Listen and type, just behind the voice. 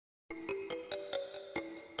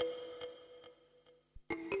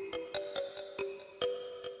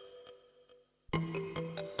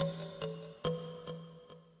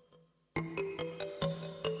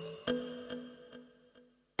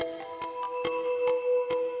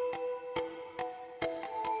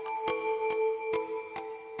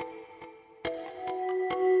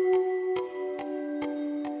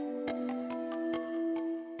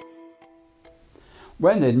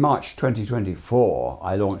When in March 2024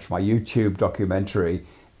 I launched my YouTube documentary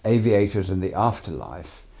Aviators in the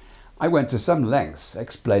Afterlife, I went to some lengths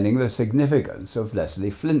explaining the significance of Leslie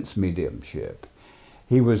Flint's mediumship.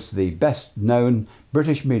 He was the best known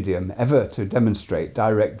British medium ever to demonstrate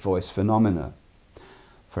direct voice phenomena.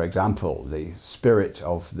 For example, the spirit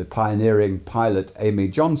of the pioneering pilot Amy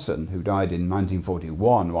Johnson, who died in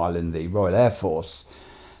 1941 while in the Royal Air Force,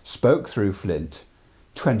 spoke through Flint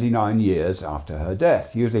 29 years after her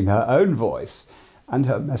death, using her own voice, and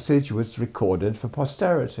her message was recorded for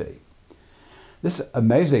posterity. This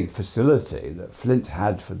amazing facility that Flint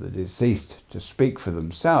had for the deceased to speak for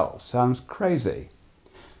themselves sounds crazy,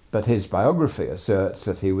 but his biography asserts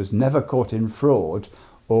that he was never caught in fraud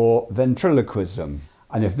or ventriloquism,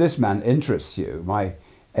 and if this man interests you, my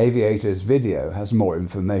Aviators video has more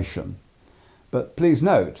information. But please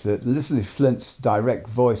note that Leslie Flint's direct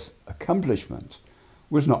voice accomplishment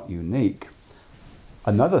was not unique.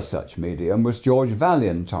 Another such medium was George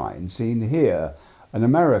Valentine, seen here, an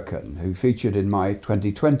American who featured in my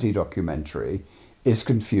 2020 documentary, Is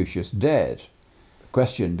Confucius Dead? The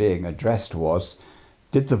question being addressed was,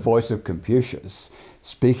 did the voice of Confucius,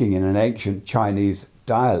 speaking in an ancient Chinese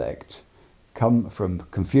dialect, come from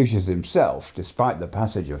Confucius himself, despite the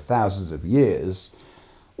passage of thousands of years,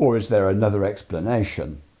 or is there another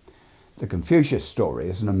explanation? The Confucius story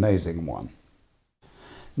is an amazing one.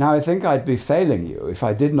 Now, I think I'd be failing you if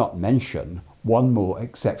I did not mention one more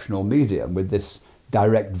exceptional medium with this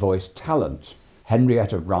direct voice talent.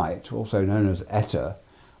 Henrietta Wriedt, also known as Etta,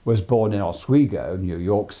 was born in Oswego, New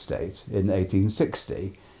York State, in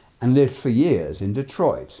 1860 and lived for years in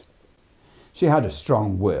Detroit. She had a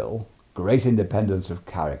strong will, great independence of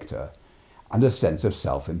character, and a sense of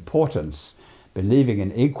self-importance, believing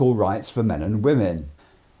in equal rights for men and women.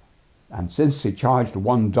 And since she charged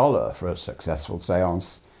 $1 for a successful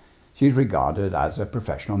séance, she's regarded as a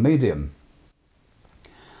professional medium.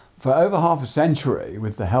 For over half a century,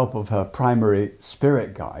 with the help of her primary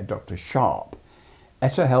spirit guide, Dr. Sharp,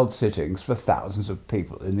 Etta held sittings for thousands of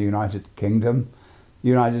people in the United Kingdom,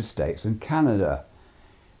 United States and Canada.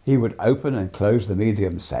 He would open and close the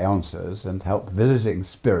medium's séances and help visiting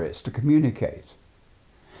spirits to communicate.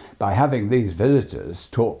 By having these visitors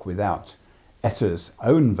talk without Etta's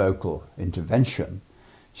own vocal intervention,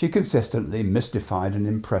 she consistently mystified and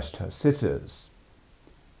impressed her sitters.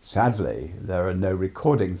 Sadly, there are no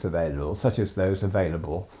recordings available, such as those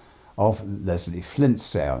available of Leslie Flint's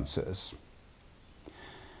séances.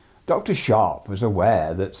 Dr. Sharp was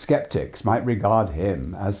aware that skeptics might regard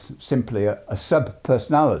him as simply a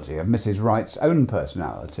sub-personality of Mrs. Wright's own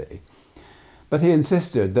personality, but he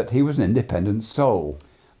insisted that he was an independent soul.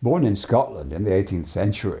 Born in Scotland in the 18th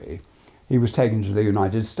century, he was taken to the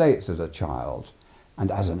United States as a child, and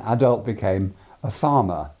as an adult became a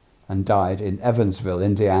farmer and died in Evansville,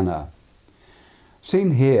 Indiana.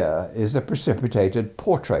 Seen here is a precipitated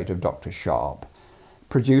portrait of Dr. Sharp,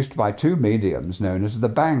 produced by two mediums known as the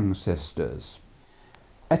Bang Sisters.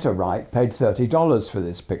 Etta Wright paid $30 for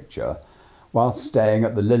this picture while staying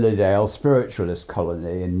at the Lilydale Spiritualist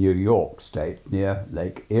Colony in New York State near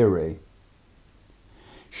Lake Erie.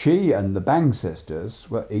 She and the Bang Sisters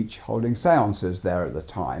were each holding séances there at the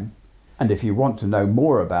time, and if you want to know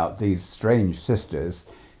more about these strange sisters,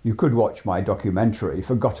 you could watch my documentary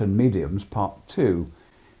Forgotten Mediums Part 2,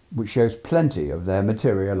 which shows plenty of their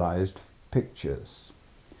materialized pictures.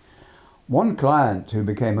 One client who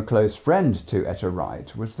became a close friend to Etta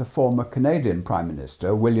Wright was the former Canadian Prime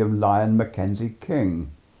Minister William Lyon Mackenzie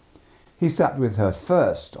King. He sat with her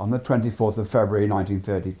first on the 24th of February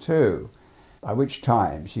 1932, by which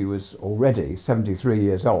time she was already 73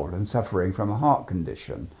 years old and suffering from a heart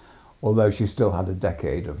condition, although she still had a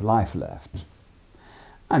decade of life left.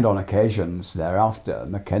 And on occasions thereafter,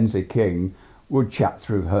 Mackenzie King would chat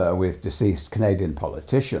through her with deceased Canadian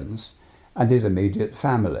politicians and his immediate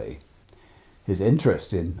family. His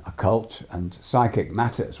interest in occult and psychic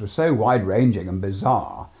matters was so wide-ranging and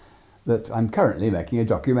bizarre that I'm currently making a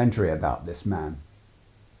documentary about this man.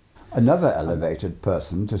 Another elevated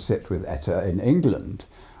person to sit with Etta in England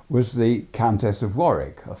was the Countess of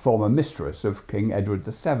Warwick, a former mistress of King Edward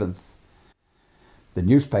VII. The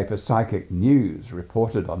newspaper Psychic News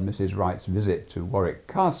reported on Mrs. Wright's visit to Warwick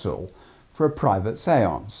Castle for a private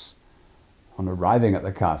séance. On arriving at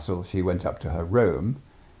the castle, she went up to her room,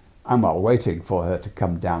 and while waiting for her to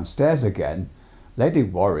come downstairs again, Lady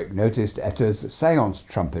Warwick noticed Etta's séance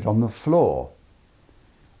trumpet on the floor.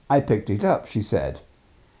 "I picked it up," she said,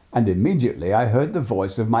 "and immediately I heard the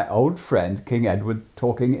voice of my old friend King Edward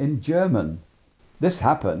talking in German." This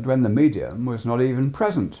happened when the medium was not even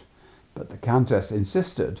present, but the Countess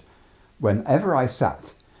insisted, "Whenever I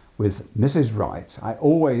sat With Mrs. Wriedt, I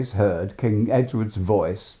always heard King Edward's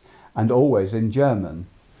voice, and always in German.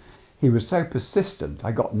 He was so persistent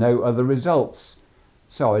I got no other results,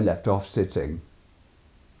 so I left off sitting.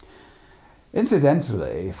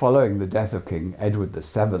 Incidentally, following the death of King Edward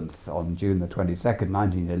VII on June the 22nd,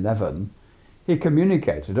 1911, he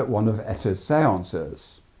communicated at one of Etta's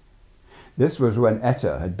seances. This was when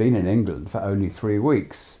Etta had been in England for only 3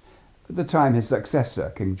 weeks, at the time his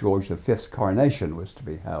successor, King George V's coronation, was to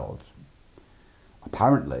be held.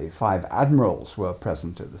 Apparently, 5 admirals were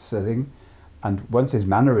present at the sitting, and once his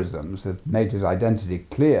mannerisms had made his identity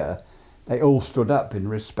clear, they all stood up in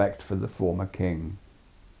respect for the former king.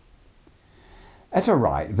 Etta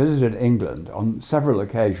Wright visited England on several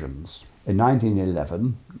occasions in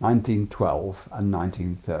 1911, 1912 and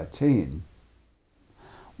 1913.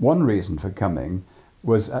 One reason for coming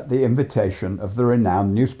was at the invitation of the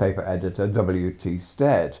renowned newspaper editor W.T.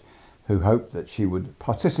 Stead, who hoped that she would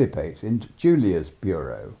participate in Julia's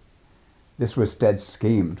bureau. This was Stead's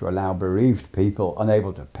scheme to allow bereaved people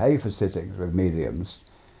unable to pay for sittings with mediums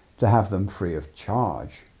to have them free of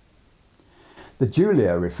charge. The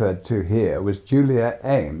Julia referred to here was Julia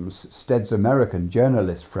Ames, Stead's American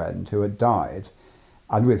journalist friend who had died,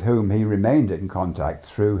 and with whom he remained in contact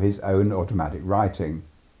through his own automatic writing.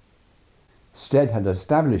 Stead had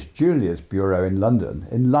established Julia's bureau in London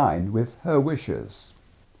in line with her wishes.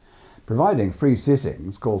 Providing free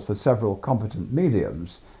sittings called for several competent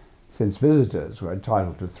mediums, since visitors were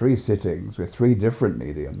entitled to 3 sittings with 3 different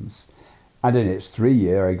mediums, and in its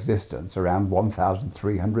 3-year existence around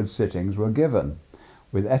 1,300 sittings were given,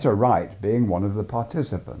 with Etta Wright being one of the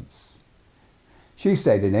participants. She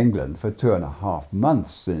stayed in England for 2.5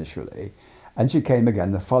 months initially, and she came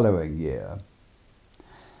again the following year.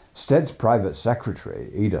 Stead's private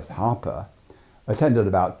secretary, Edith Harper, attended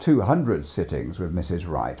about 200 sittings with Mrs.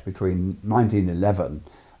 Wright between 1911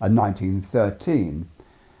 and 1913,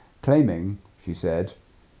 claiming, she said,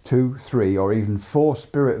 2, 3 or even 4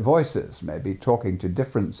 spirit voices may be talking to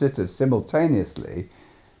different sitters simultaneously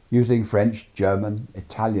using French, German,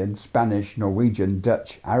 Italian, Spanish, Norwegian,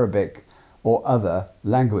 Dutch, Arabic or other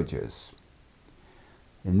languages.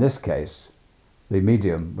 In this case, the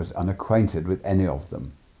medium was unacquainted with any of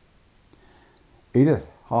them. Edith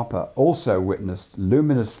Harper also witnessed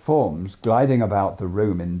luminous forms gliding about the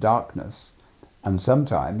room in darkness, and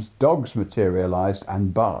sometimes dogs materialized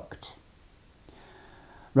and barked.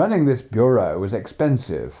 Running this bureau was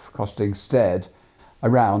expensive, costing Stead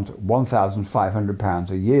around £1,500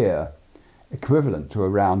 a year, equivalent to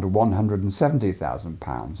around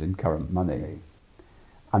 £170,000 in current money.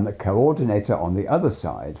 And the coordinator on the other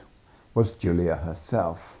side was Julia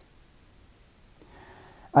herself.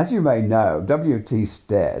 As you may know, W.T.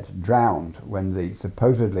 Stead drowned when the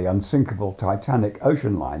supposedly unsinkable Titanic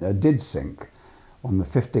ocean liner did sink on the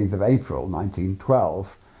 15th of April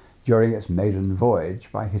 1912 during its maiden voyage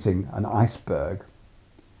by hitting an iceberg.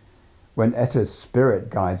 When Etta's spirit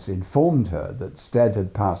guides informed her that Stead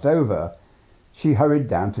had passed over, she hurried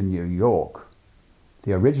down to New York.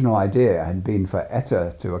 The original idea had been for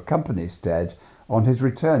Etta to accompany Stead on his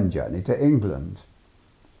return journey to England.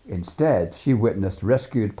 Instead, she witnessed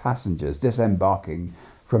rescued passengers disembarking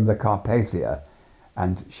from the Carpathia,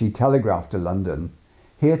 and she telegraphed to London,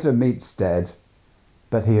 "Here to meet Stead,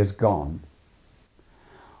 but he has gone."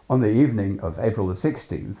 On the evening of April the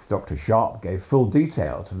 16th, Dr. Sharp gave full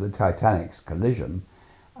details of the Titanic's collision,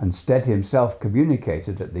 and Stead himself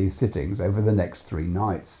communicated at these sittings over the next 3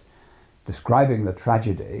 nights, describing the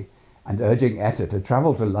tragedy and urging Etta to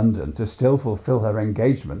travel to London to still fulfill her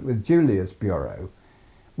engagement with Julia's bureau,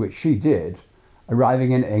 which she did,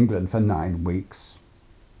 arriving in England for 9 weeks.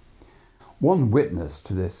 One witness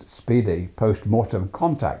to this speedy post-mortem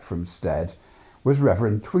contact from Stead was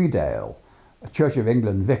Reverend Tweedale, a Church of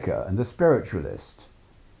England vicar and a spiritualist.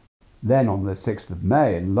 Then on the 6th of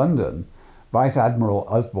May in London, Vice Admiral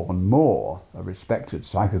Osborne Moore, a respected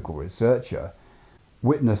psychical researcher,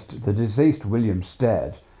 witnessed the deceased William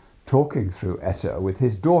Stead talking through Etta with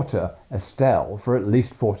his daughter Estelle for at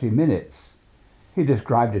least 40 minutes. He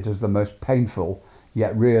described it as the most painful,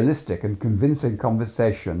 yet realistic and convincing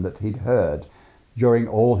conversation that he'd heard during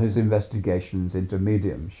all his investigations into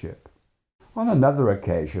mediumship. On another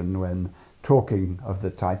occasion, when talking of the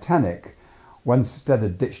Titanic, once Stead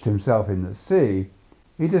had ditched himself in the sea,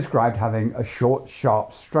 he described having a short,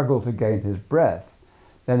 sharp struggle to gain his breath.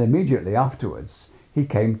 Then immediately afterwards, he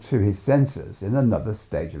came to his senses in another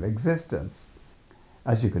stage of existence.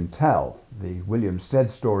 As you can tell, the William Stead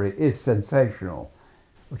story is sensational,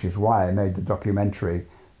 which is why I made the documentary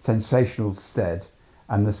Sensational Stead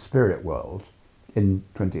and the Spirit World in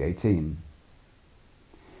 2018.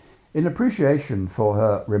 In appreciation for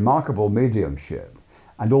her remarkable mediumship,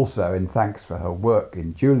 and also in thanks for her work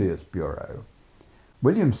in Julia's bureau,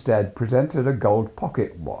 William Stead presented a gold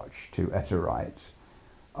pocket watch to Etta Wriedt.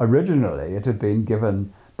 Originally it had been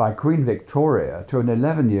given by Queen Victoria to an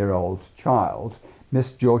 11-year-old child,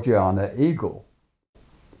 Miss Georgiana Eagle,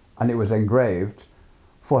 and it was engraved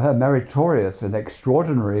for her meritorious and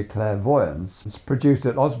extraordinary clairvoyance, produced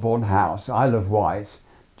at Osborne House, Isle of Wight,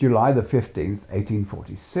 July the 15th,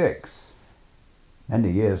 1846.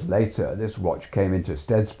 Many years later this watch came into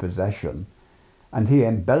Stead's possession, and he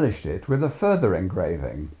embellished it with a further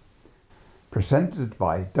engraving. Presented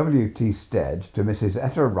by W.T. Stead to Mrs.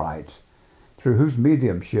 Etta Wriedt, through whose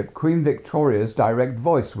mediumship Queen Victoria's direct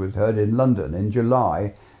voice was heard in London in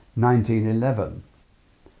July 1911.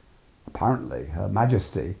 Apparently Her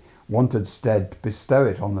Majesty wanted Stead to bestow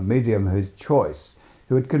it on the medium of his choice,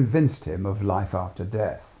 who had convinced him of life after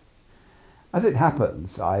death. As it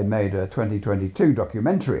happens, I made a 2022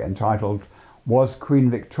 documentary entitled "Was Queen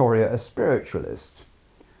Victoria a Spiritualist?"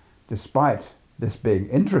 Despite this being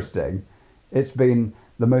interesting, it's been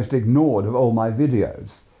the most ignored of all my videos,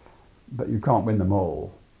 but you can't win them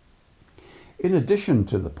all. In addition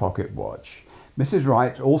to the pocket watch, Mrs.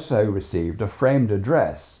 Wriedt also received a framed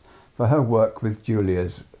address for her work with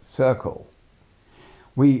Julia's Circle.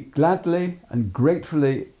 We gladly and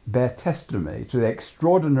gratefully bear testimony to the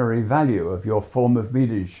extraordinary value of your form of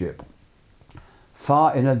mediumship,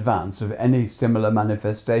 far in advance of any similar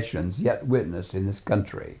manifestations yet witnessed in this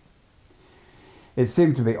country. It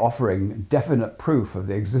seemed to be offering definite proof of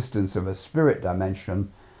the existence of a spirit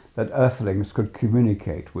dimension that earthlings could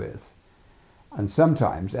communicate with. And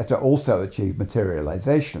sometimes Etta also achieved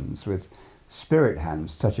materializations with spirit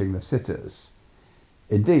hands touching the sitters.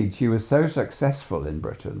 Indeed, she was so successful in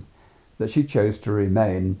Britain that she chose to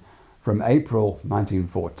remain from April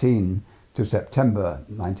 1914 to September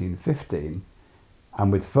 1915,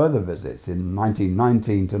 and with further visits in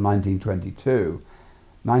 1919 to 1922,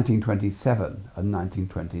 1927 and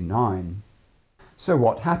 1929. So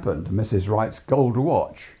what happened to Mrs. Wright's gold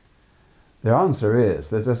watch? The answer is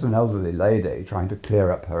that as an elderly lady trying to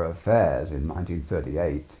clear up her affairs in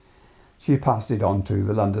 1938, she passed it on to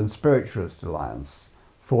the London Spiritualist Alliance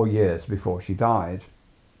 4 years before she died.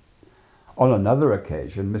 On another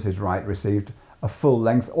occasion, Mrs. Wriedt received a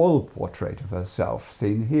full-length oil portrait of herself,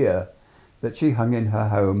 seen here, that she hung in her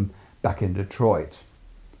home back in Detroit.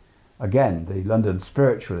 Again, the London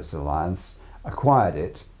Spiritualist Alliance acquired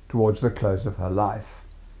it towards the close of her life.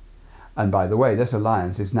 And by the way, this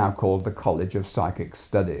alliance is now called the College of Psychic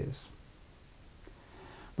Studies.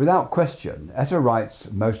 Without question, Etta Wright's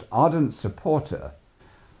most ardent supporter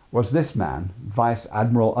was this man, Vice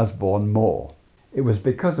Admiral Osborne Moore. It was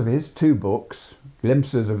because of his 2 books,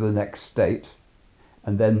 Glimpses of the Next State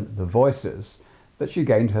and then The Voices, that she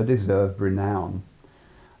gained her deserved renown.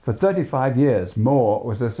 For 35 years, Moore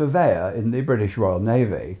was a surveyor in the British Royal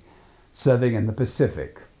Navy, serving in the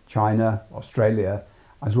Pacific, China, Australia,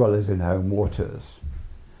 as well as in home waters.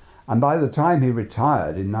 And by the time he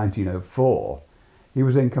retired in 1904, he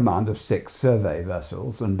was in command of 6 survey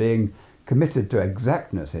vessels, and being committed to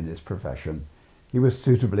exactness in his profession, he was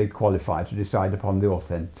suitably qualified to decide upon the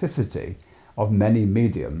authenticity of many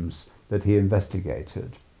mediums that he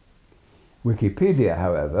investigated. Wikipedia,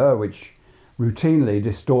 however, which routinely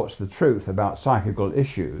distorts the truth about psychical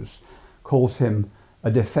issues, calls him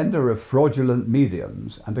a defender of fraudulent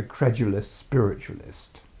mediums and a credulous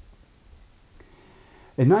spiritualist.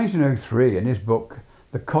 In 1903, in his book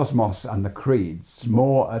The Cosmos and the Creeds,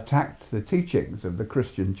 Moore attacked the teachings of the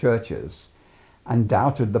Christian churches and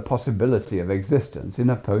doubted the possibility of existence in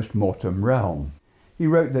a post-mortem realm. He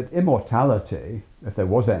wrote that immortality, if there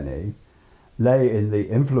was any, lay in the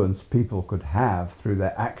influence people could have through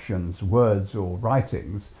their actions, words or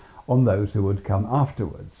writings on those who would come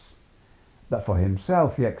afterwards. That for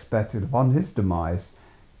himself he expected upon his demise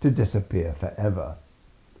to disappear forever.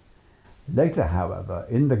 Later, however,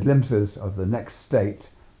 in the Glimpses of the Next State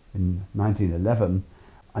in 1911,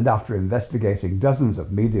 and after investigating dozens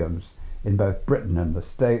of mediums in both Britain and the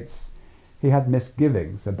States, he had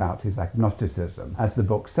misgivings about his agnosticism, as the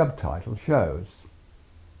book's subtitle shows.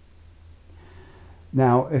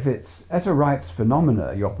 Now, if it's Etta Wright's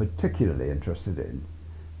phenomena you're particularly interested in,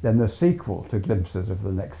 then the sequel to Glimpses of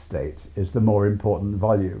the Next State is the more important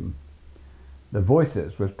volume. The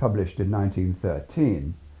Voices was published in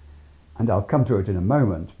 1913, and I'll come to it in a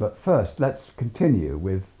moment, but first let's continue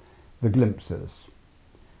with The Glimpses.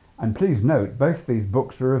 And please note, both these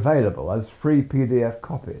books are available as free PDF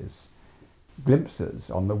copies. Glimpses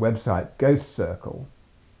on the website Ghost Circle,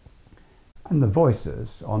 and The Voices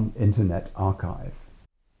on Internet Archive.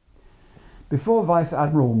 Before Vice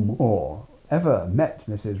Admiral Moore ever met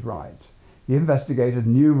Mrs. Wriedt, he investigated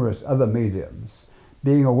numerous other mediums,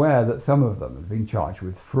 being aware that some of them had been charged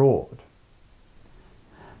with fraud.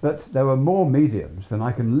 But there were more mediums than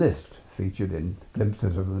I can list featured in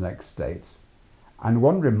Glimpses of the Next State, and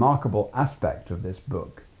one remarkable aspect of this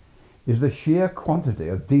book is the sheer quantity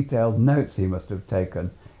of detailed notes he must have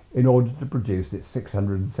taken in order to produce its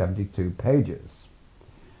 672 pages.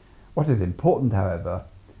 What is important, however,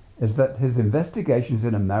 is that his investigations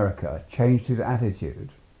in America changed his attitude.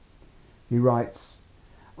 He writes,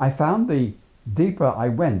 "I found the deeper I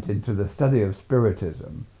went into the study of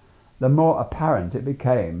Spiritism, the more apparent it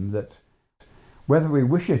became that, whether we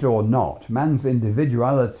wish it or not, man's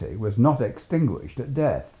individuality was not extinguished at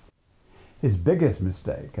death. His biggest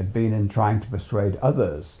mistake had been in trying to persuade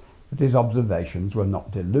others that his observations were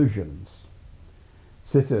not delusions.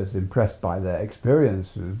 Sitters impressed by their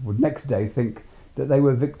experiences would next day think that they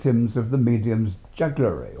were victims of the medium's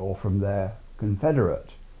jugglery or from their confederate,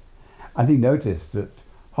 and he noticed that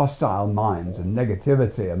hostile minds and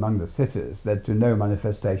negativity among the sitters led to no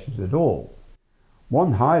manifestations at all.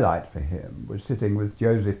 One highlight for him was sitting with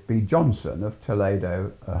Joseph B. Johnson of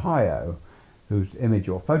Toledo, Ohio, whose image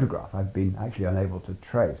or photograph I've been actually unable to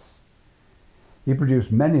trace. He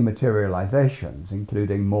produced many materializations,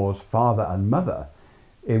 including Moore's father and mother,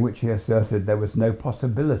 in which he asserted there was no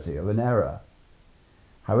possibility of an error.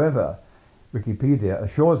 However, Wikipedia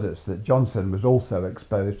assures us that Johnson was also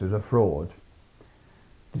exposed as a fraud.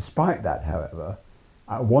 Despite that, however,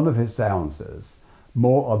 at one of his seances,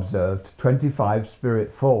 Moore observed 25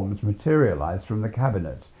 spirit forms materialize from the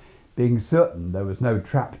cabinet, being certain there was no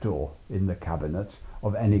trapdoor in the cabinet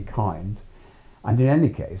of any kind, and in any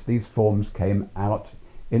case these forms came out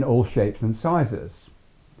in all shapes and sizes.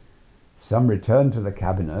 Some returned to the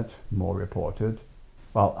cabinet, Moore reported,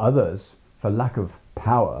 while others, for lack of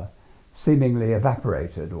power, seemingly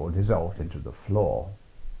evaporated or dissolved into the floor.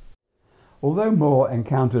 Although Moore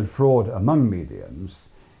encountered fraud among mediums,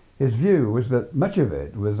 his view was that much of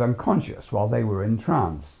it was unconscious while they were in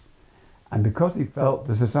trance, and because he felt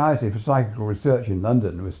the Society for Psychical Research in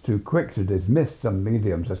London was too quick to dismiss some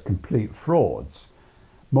mediums as complete frauds,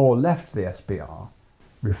 Moore left the SPR,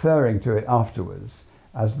 referring to it afterwards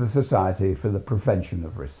as the Society for the Prevention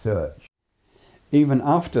of Research. Even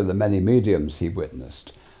after the many mediums he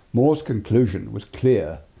witnessed, Moore's conclusion was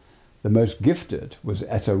clear. The most gifted was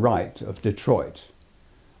Etta Wright of Detroit.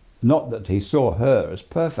 Not that he saw her as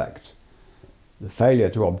perfect. The failure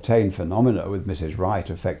to obtain phenomena with Mrs. Wright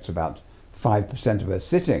affects about 5% of her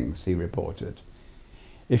sittings, he reported.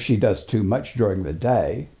 If she does too much during the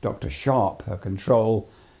day, Dr. Sharp, her control,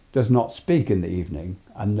 does not speak in the evening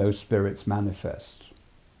and no spirits manifest.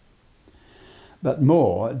 But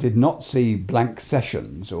Moore did not see blank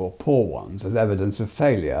sessions or poor ones as evidence of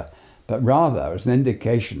failure, but rather as an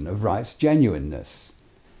indication of Wright's genuineness.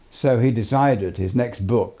 So he decided his next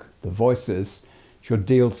book, The Voices, should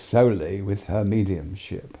deal solely with her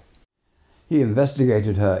mediumship. He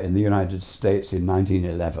investigated her in the United States in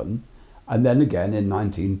 1911, and then again in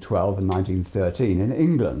 1912 and 1913 in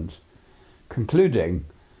England, concluding,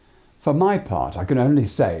 "For my part, I can only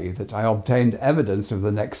say that I obtained evidence of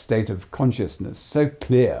the next state of consciousness so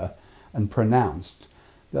clear and pronounced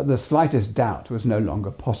that the slightest doubt was no longer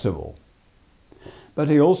possible." But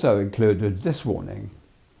he also included this warning.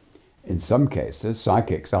 In some cases,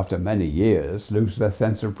 psychics after many years lose their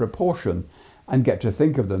sense of proportion and get to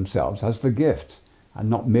think of themselves as the gift and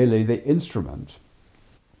not merely the instrument.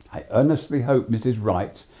 I earnestly hope Mrs.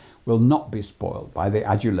 Wright will not be spoiled by the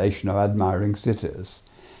adulation of admiring sitters,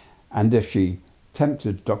 and if she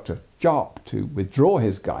tempted Dr. Sharp to withdraw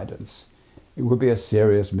his guidance, it would be a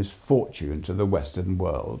serious misfortune to the Western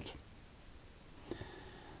world.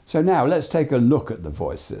 So now let's take a look at the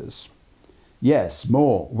voices. Yes,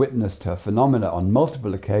 Moore witnessed her phenomena on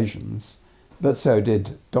multiple occasions, but so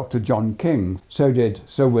did Dr. John King, so did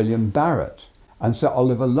Sir William Barrett and Sir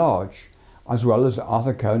Oliver Lodge, as well as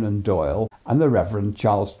Arthur Conan Doyle and the Reverend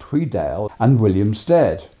Charles Tweedale and William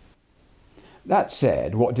Stead. That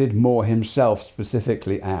said, what did Moore himself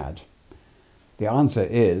specifically add? The answer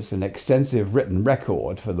is an extensive written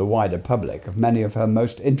record for the wider public of many of her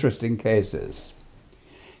most interesting cases.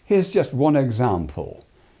 Here's just one example.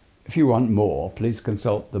 If you want more, please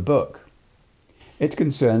consult the book. It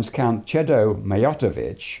concerns Count Chedo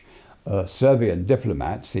Majotovic, a Serbian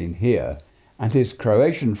diplomat seen here, and his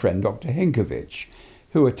Croatian friend Dr. Hinkovic,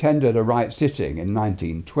 who attended a Wright sitting in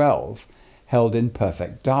 1912, held in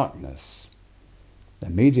perfect darkness. The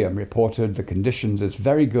medium reported the conditions as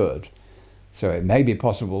very good, so it may be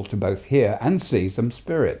possible to both hear and see some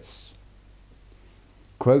spirits.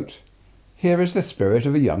 Quote, "Here is the spirit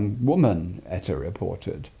of a young woman," Etta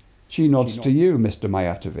reported. "She nods to you, Mr.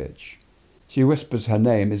 Mijatovic. She whispers her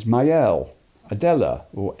name is Mayel, Adela,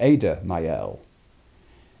 or Ada Mayel."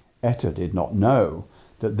 Etta did not know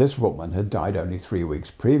that this woman had died only 3 weeks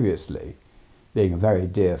previously, being a very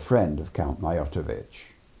dear friend of Count Mijatovic.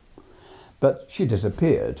 But she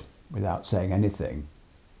disappeared without saying anything.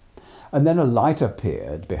 And then a light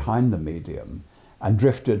appeared behind the medium and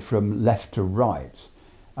drifted from left to right,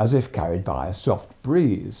 as if carried by a soft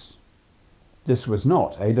breeze. This was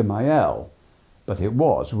not Ada Mayel, but it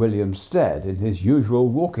was William Stead in his usual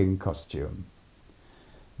walking costume.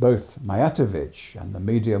 Both Mijatovic and the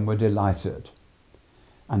medium were delighted.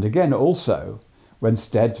 And again also, when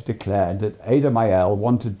Stead declared that Ada Mayel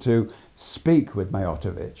wanted to speak with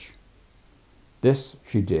Mijatovic. This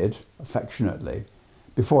she did, affectionately,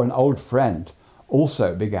 before an old friend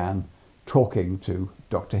also began talking to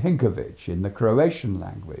Dr. Hinkovic in the Croatian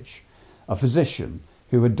language, a physician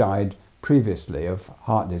who had died previously of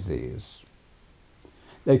heart disease.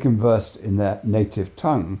 They conversed in their native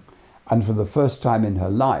tongue, and for the first time in her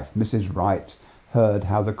life, Mrs. Wriedt heard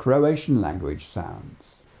how the Croatian language sounds.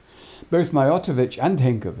 Both Mijatovic and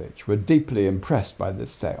Hinkovic were deeply impressed by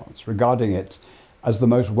this séance, regarding it as the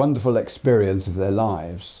most wonderful experience of their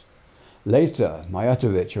lives. Later,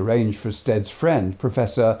 Mijatovic arranged for Stead's friend,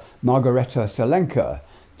 Professor Margareta Selenka,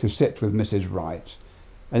 to sit with Mrs. Wriedt,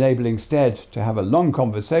 enabling Stead to have a long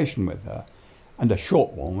conversation with her and a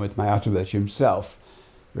short one with Mijatovic himself,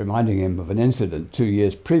 reminding him of an incident 2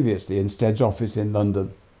 years previously in Stead's office in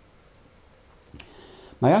London.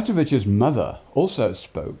 Mijatovic's mother also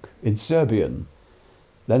spoke in Serbian.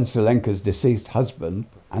 Then Selenka's deceased husband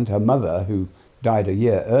and her mother, who died a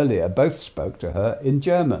year earlier, both spoke to her in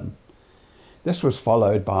German. This was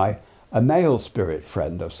followed by a male spirit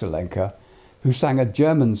friend of Selenka, who sang a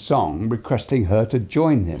German song requesting her to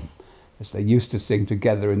join him, as they used to sing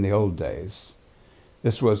together in the old days.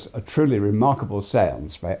 This was a truly remarkable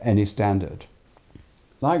séance by any standard.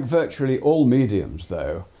 Like virtually all mediums,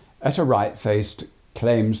 though, Etta Wright faced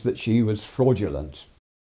claims that she was fraudulent.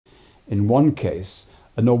 In one case,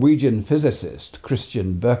 a Norwegian physicist,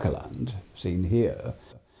 Christian Birkeland, seen here,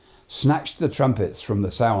 snatched the trumpets from the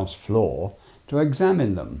séance floor to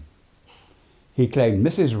examine them. He claimed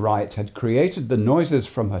Mrs. Wright had created the noises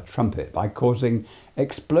from her trumpet by causing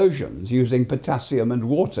explosions using potassium and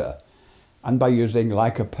water, and by using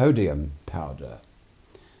lycopodium powder.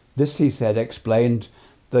 This, he said, explained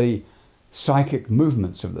the psychic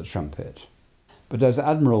movements of the trumpet. But as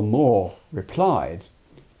Admiral Moore replied,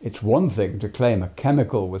 it's one thing to claim a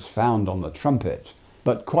chemical was found on the trumpet,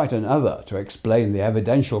 but quite another to explain the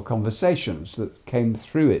evidential conversations that came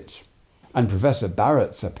through it. And Professor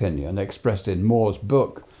Barrett's opinion, expressed in Moore's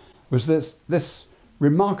book, was that this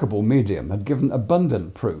remarkable medium had given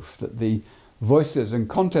abundant proof that the voices and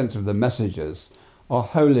contents of the messages are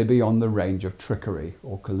wholly beyond the range of trickery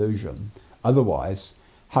or collusion. Otherwise,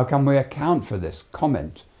 how can we account for this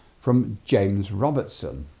comment from James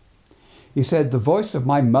Robertson? He said, "The voice of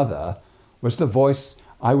my mother was the voice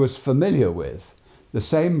I was familiar with, the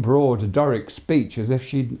same broad Doric speech as if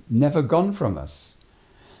she'd never gone from us.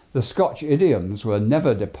 The Scotch idioms were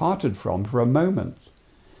never departed from for a moment.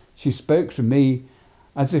 She spoke to me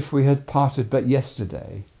as if we had parted but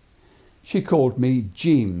yesterday. She called me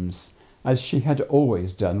Jeemes, as she had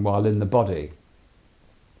always done while in the body."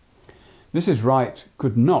 Mrs. Wright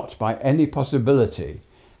could not, by any possibility,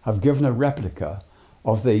 have given a replica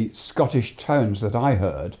of the Scottish tones that I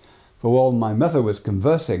heard, for while my mother was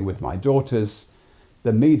conversing with my daughters,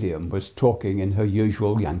 the medium was talking in her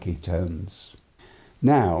usual Yankee tones.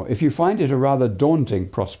 Now, if you find it a rather daunting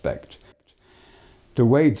prospect to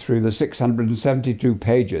wade through the 672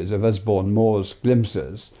 pages of Usborne Moore's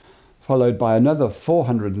Glimpses, followed by another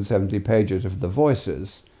 470 pages of the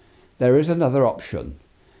Voices, there is another option.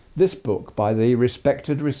 This book by the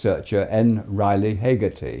respected researcher N. Riley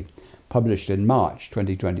Hagerty, published in March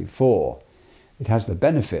 2024. It has the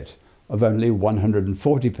benefit of only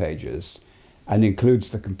 140 pages and includes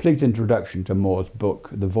the complete introduction to Moore's book,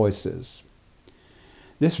 The Voices.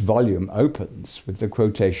 This volume opens with the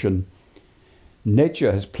quotation,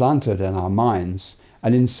 "Nature has planted in our minds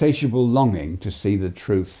an insatiable longing to see the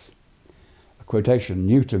truth." A quotation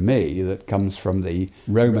new to me that comes from the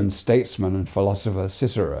Roman statesman and philosopher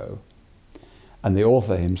Cicero. And the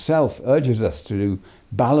author himself urges us to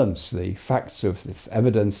balance the facts of this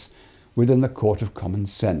evidence within the court of common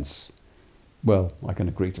sense. Well, I can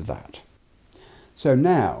agree to that. So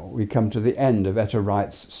now we come to the end of Etta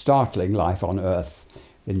Wright's startling life on Earth.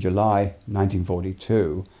 In July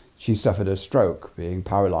 1942, she suffered a stroke, being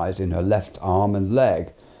paralysed in her left arm and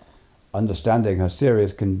leg, Understanding her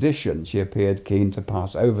serious condition, she appeared keen to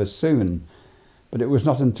pass over soon, but it was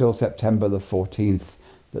not until September the 14th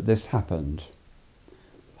that this happened.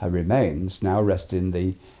 Her remains now rest in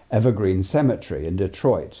the Evergreen Cemetery in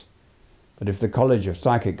Detroit, but if the College of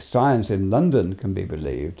Psychic Science in London can be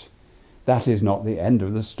believed, that is not the end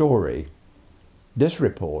of the story. This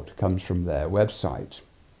report comes from their website.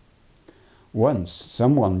 Once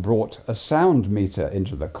someone brought a sound meter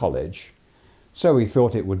into the college, so we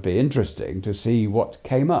thought it would be interesting to see what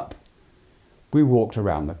came up. We walked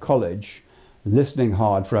around the college, listening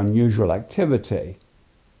hard for unusual activity.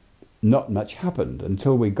 Not much happened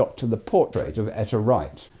until we got to the portrait of Etta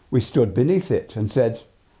Wriedt. We stood beneath it and said,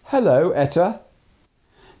 "Hello, Etta."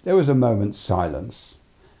 There was a moment's silence.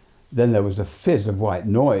 Then there was a fizz of white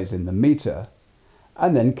noise in the meter,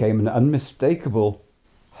 and then came an unmistakable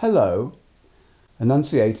 "hello,"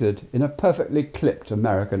 enunciated in a perfectly clipped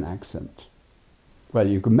American accent. Well,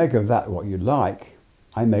 you can make of that what you like.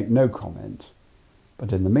 I make no comment.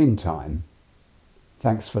 But in the meantime,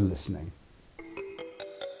 thanks for listening.